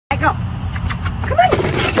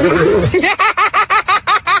You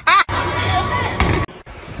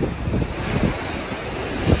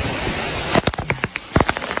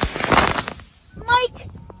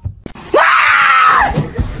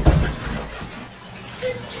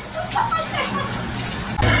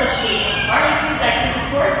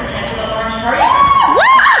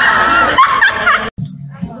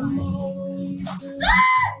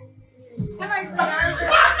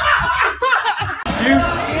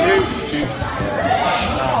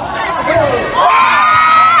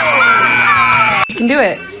can do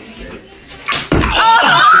it.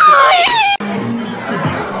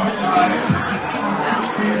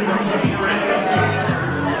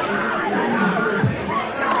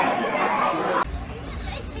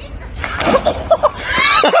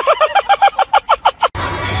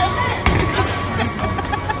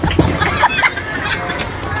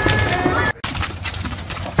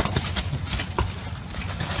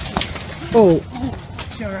 Oh.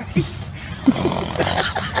 You're right.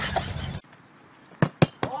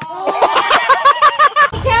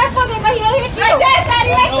 Careful, they might hit you. Right there,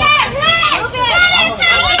 Daddy, right there.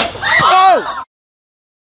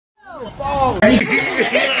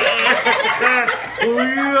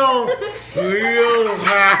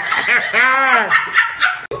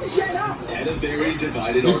 And a very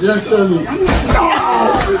divided Wait.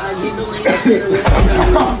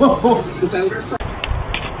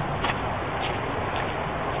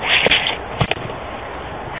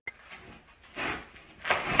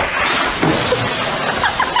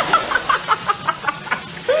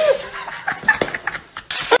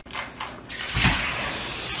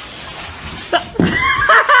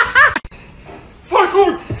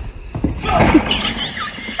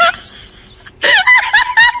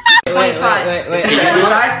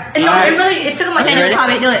 No, it took him like any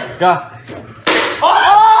time. Do it. Go.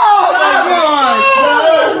 Oh my God!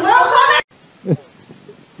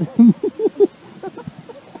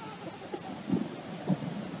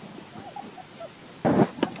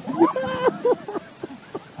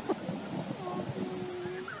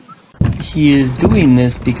 He is doing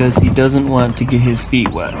this because he doesn't want to get his feet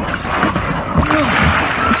wet.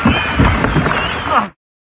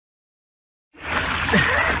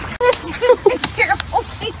 Careful,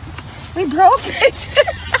 Jesus. We broke it.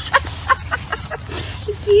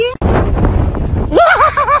 You see it?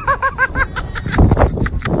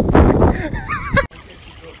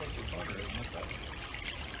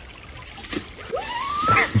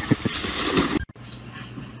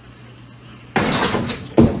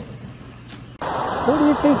 What do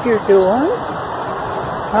you think you're doing?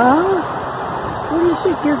 Huh? What do you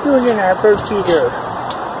think you're doing in our bird feeder?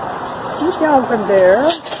 Get down from there.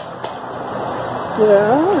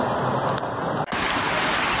 Yeah.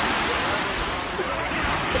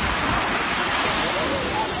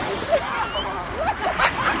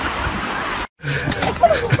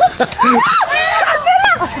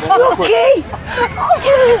 Okay.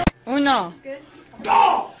 Oh no. Good.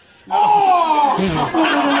 Go! Oh!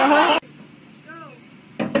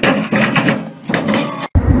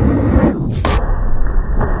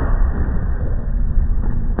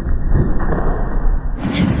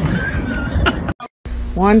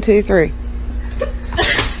 1, 2, 3.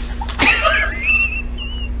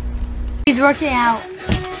 He's working out.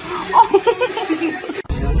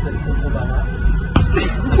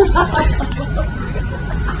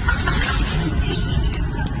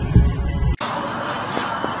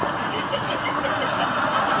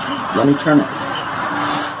 Let me turn it.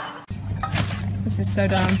 This is so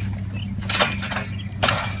dumb.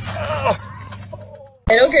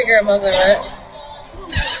 Hey, don't get grandma's in it.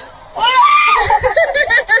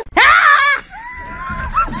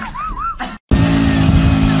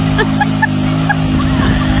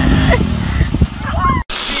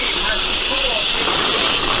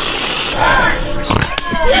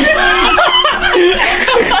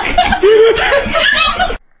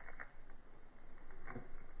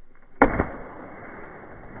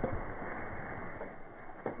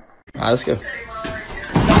 Alright, let's go.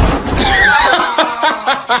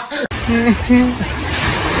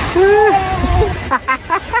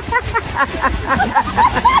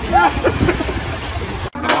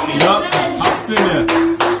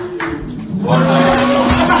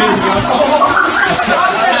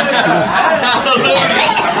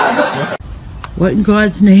 What in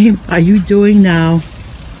God's name are you doing now?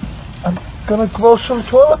 I'm gonna grow some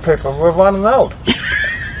toilet paper. We're running out.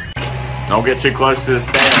 Don't get too close to the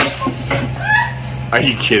stand. Are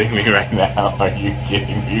you kidding me right now? Are you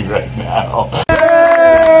kidding me right now?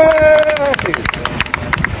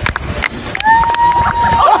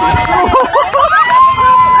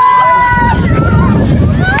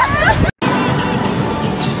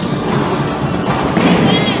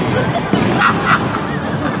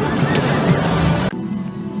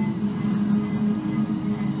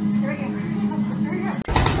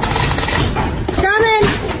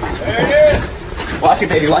 Watch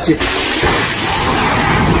it, baby, watch it.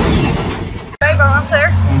 Babe, are arms there?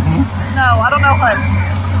 Mm-hmm. No, I don't know what.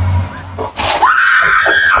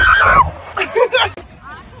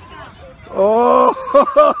 Oh!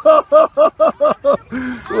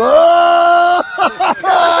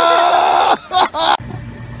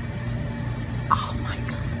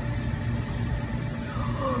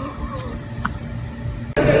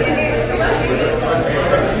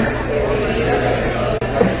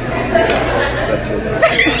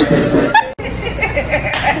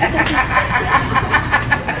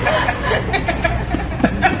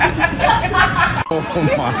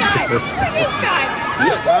 Oh my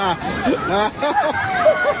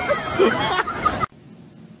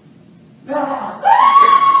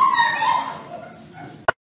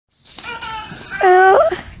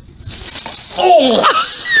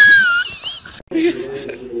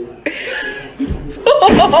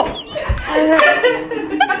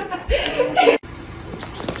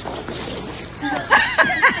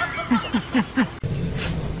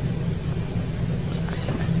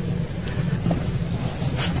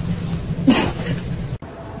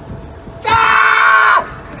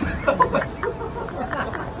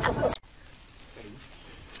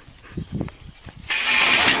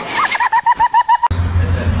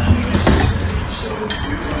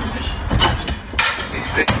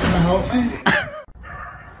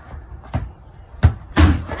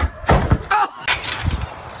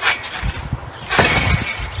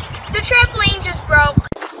The trampoline just broke.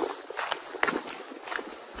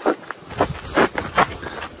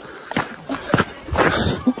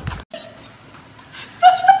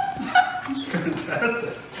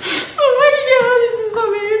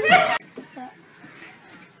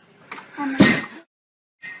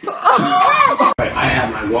 I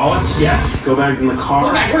have my wallet. Yes. Go bags in the car.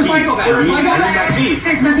 Go bag. Where's my go bag? Where's my go bag? Keys.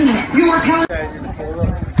 There's nothing in it. You are telling.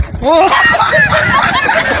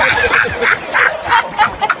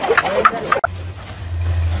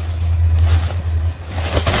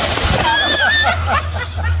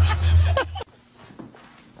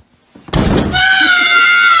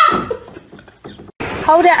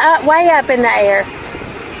 Hold it up, way up in the air.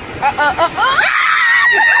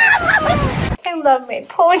 I love my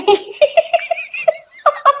pony.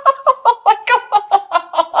 Oh my God.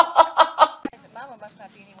 Mama must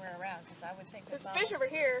not be anywhere around because I would think that There's fish over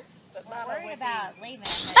here. but Mama Worried would about leaving.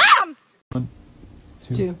 1,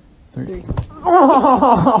 2, 3.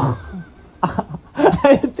 Oh!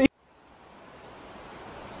 I didn't think.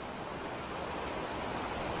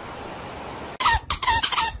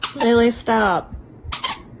 Lily, stop.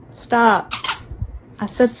 Stop. I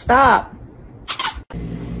said stop.